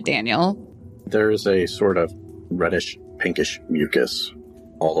all over it, Daniel? There is a sort of reddish, pinkish mucus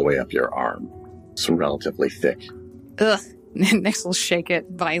all the way up your arm. It's relatively thick. Ugh. Nyx will shake it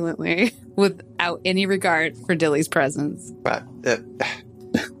violently without any regard for Dilly's presence. But,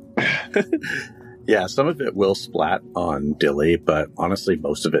 Yeah, some of it will splat on Dilly, but honestly,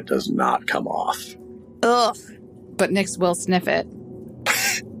 most of it does not come off. Ugh. But Nyx will sniff it.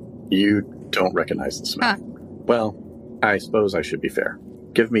 You don't recognize the smell. Huh. Well, I suppose I should be fair.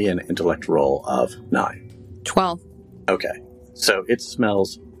 Give me an intellect roll of 9. 12. Okay, so it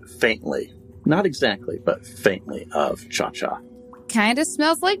smells faintly, not exactly, but faintly of Cha-Cha. Kind of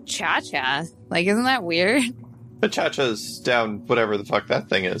smells like Cha-Cha. Like, isn't that weird? the Cha-Cha's down whatever the fuck that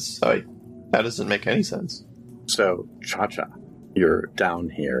thing is. So that doesn't make any sense. So, Cha-Cha, you're down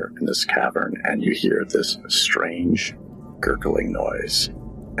here in this cavern, and you hear this strange gurgling noise.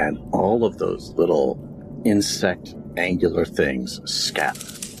 And all of those little insect angular things scatter.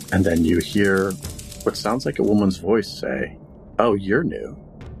 And then you hear what sounds like a woman's voice say, "Oh, you're new."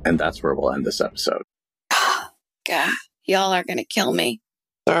 And that's where we'll end this episode. God, y'all are gonna kill me.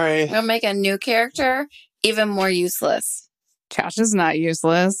 Sorry. We'll make a new character even more useless. Cha-Cha's not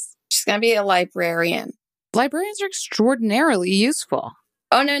useless. She's gonna be a librarian. Librarians are extraordinarily useful.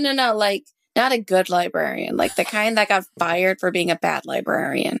 Oh, no. Like, not a good librarian. Like, the kind that got fired for being a bad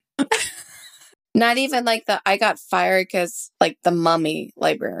librarian. Not even like I got fired because, like, the mummy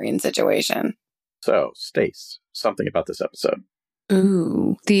librarian situation. So, Stace, something about this episode.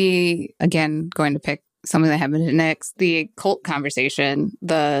 Ooh. Again, going to pick something that happened next, the cult conversation,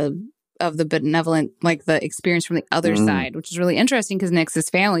 of the benevolent, like the experience from the other side, which is really interesting because Nyx's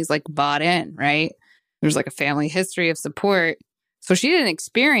family's like bought in, right? There's like a family history of support. So she didn't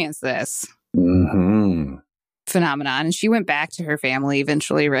experience this phenomenon, and she went back to her family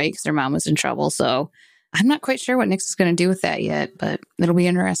eventually, right? Because her mom was in trouble. So I'm not quite sure what Nyx is going to do with that yet, but it'll be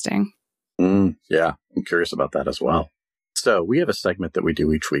interesting. Yeah, I'm curious about that as well. So we have a segment that we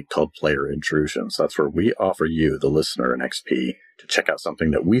do each week called Player Intrusions. That's where we offer you, the listener, an XP to check out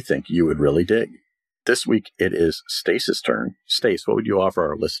something that we think you would really dig. This week, it is Stace's turn. Stace, what would you offer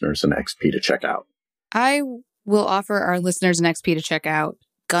our listeners an XP to check out? I will offer our listeners an XP to check out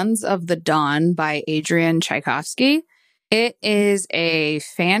Guns of the Dawn by Adrian Tchaikovsky. It is a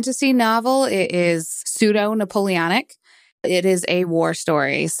fantasy novel. It is pseudo-Napoleonic. It is a war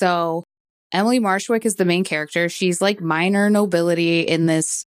story. So Emily Marshwick is the main character. She's like minor nobility in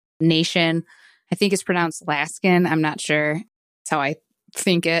this nation. I think it's pronounced Laskin. I'm not sure. That's how I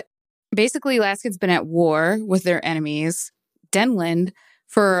think it. Basically, Laskin's been at war with their enemies, Denland,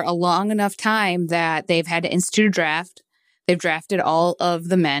 for a long enough time that they've had to institute a draft. They've drafted all of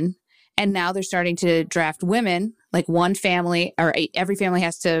the men, and now they're starting to draft women. Like one family, or every family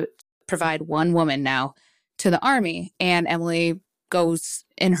has to provide one woman now to the army. And Emily goes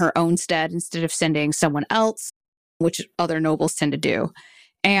in her own stead instead of sending someone else, which other nobles tend to do.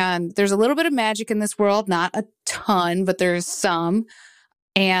 And there's a little bit of magic in this world, not a ton, but there's some.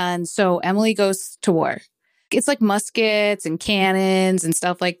 And so Emily goes to war. It's like muskets and cannons and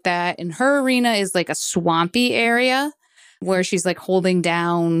stuff like that. And her arena is like a swampy area where she's like holding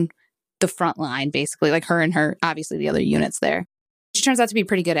down the front line, basically, like her and obviously the other units there. She turns out to be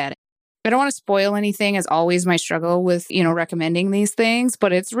pretty good at it. I don't want to spoil anything, as always my struggle with, recommending these things,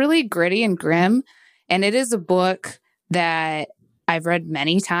 but it's really gritty and grim. And it is a book that I've read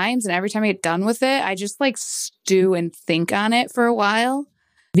many times. And every time I get done with it, I just like stew and think on it for a while,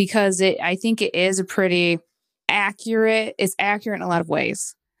 because I think it is a pretty accurate. It's accurate in a lot of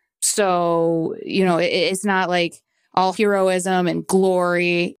ways. So, it's not like all heroism and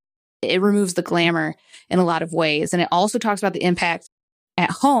glory. It removes the glamour in a lot of ways. And it also talks about the impact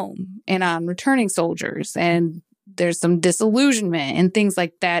at home and on returning soldiers. And there's some disillusionment and things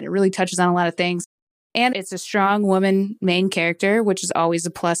like that. It really touches on a lot of things. And it's a strong woman main character, which is always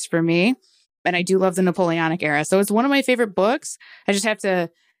a plus for me. And I do love the Napoleonic era. So it's one of my favorite books. I just have to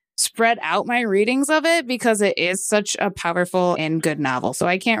spread out my readings of it because it is such a powerful and good novel. So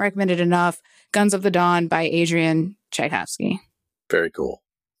I can't recommend it enough. Guns of the Dawn by Adrian Tchaikovsky. Very cool.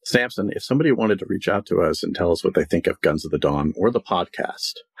 Samson, if somebody wanted to reach out to us and tell us what they think of Guns of the Dawn or the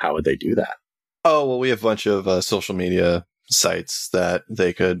podcast, how would they do that? Oh, well, we have a bunch of social media sites that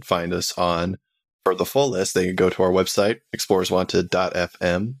they could find us on. For the full list, they could go to our website,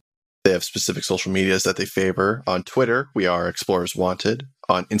 explorerswanted.fm. They have specific social medias that they favor. On Twitter, we are Explorers Wanted.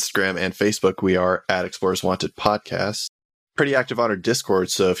 On Instagram and Facebook, we are at Explorers Wanted Podcast. Pretty active on our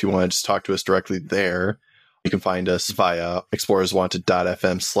Discord, so if you want to just talk to us directly there, you can find us via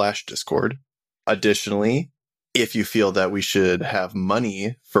explorerswanted.fm/Discord. Additionally, if you feel that we should have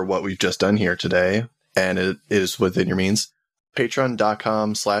money for what we've just done here today, and it is within your means,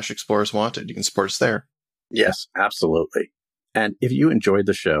 patreon.com/explorerswanted. You can support us there. Yes, absolutely. And if you enjoyed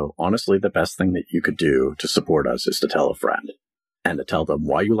the show, honestly, the best thing that you could do to support us is to tell a friend and to tell them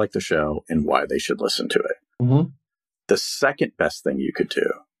why you like the show and why they should listen to it. Mm-hmm. The second best thing you could do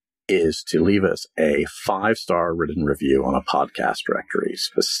is to leave us a 5-star written review on a podcast directory,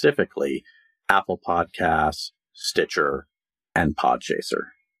 specifically Apple Podcasts, Stitcher, and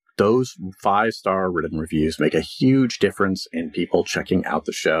Podchaser. Those 5-star written reviews make a huge difference in people checking out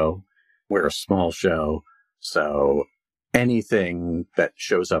the show. We're a small show, so anything that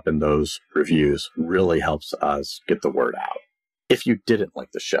shows up in those reviews really helps us get the word out. If you didn't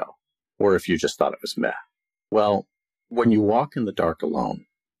like the show, or if you just thought it was meh, well, when you walk in the dark alone,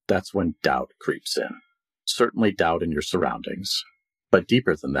 that's when doubt creeps in. Certainly doubt in your surroundings, but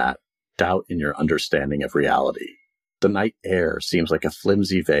deeper than that, doubt in your understanding of reality. The night air seems like a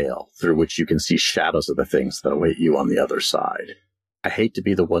flimsy veil through which you can see shadows of the things that await you on the other side. I hate to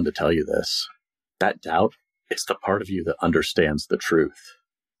be the one to tell you this. That doubt is the part of you that understands the truth,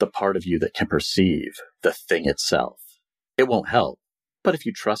 the part of you that can perceive the thing itself. It won't help, but if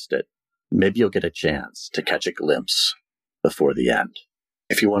you trust it, maybe you'll get a chance to catch a glimpse before the end.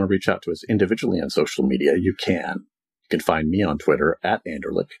 If you want to reach out to us individually on social media, you can. You can find me on Twitter at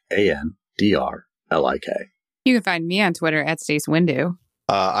Andrlik, ANDRLIK. You can find me on Twitter at Stace Windu.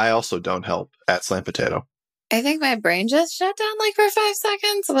 I also don't help at Slam Potato. I think my brain just shut down like for 5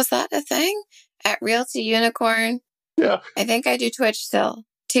 seconds. Was that a thing? At Realty Unicorn. Yeah. I think I do Twitch still.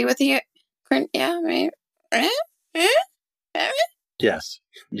 Tea with the unicorn. Yeah, right. Yes,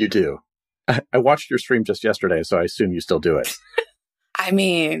 you do. I watched your stream just yesterday, so I assume you still do it. I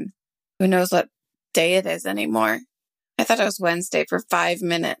mean, who knows what day it is anymore? I thought it was Wednesday for 5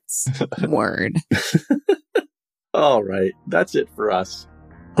 minutes. Word. All right, that's it for us.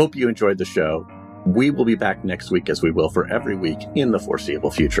 Hope you enjoyed the show. We will be back next week, as we will for every week in the foreseeable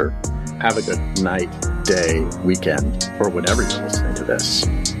future. Have a good night, day, weekend, or whenever you're listening to this.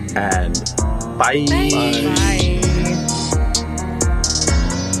 And bye. Bye. Bye.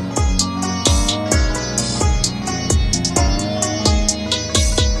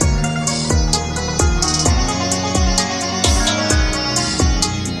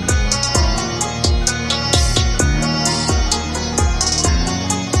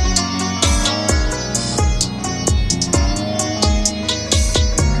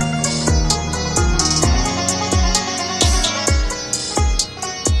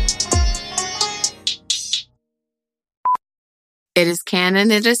 It is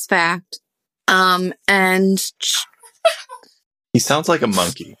canon. It is fact. And He sounds like a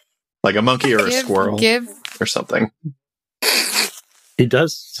monkey or a squirrel or something. He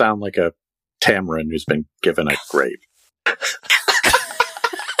does sound like a tamarin who's been given a grape.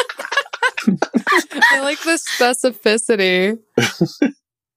 I like the specificity.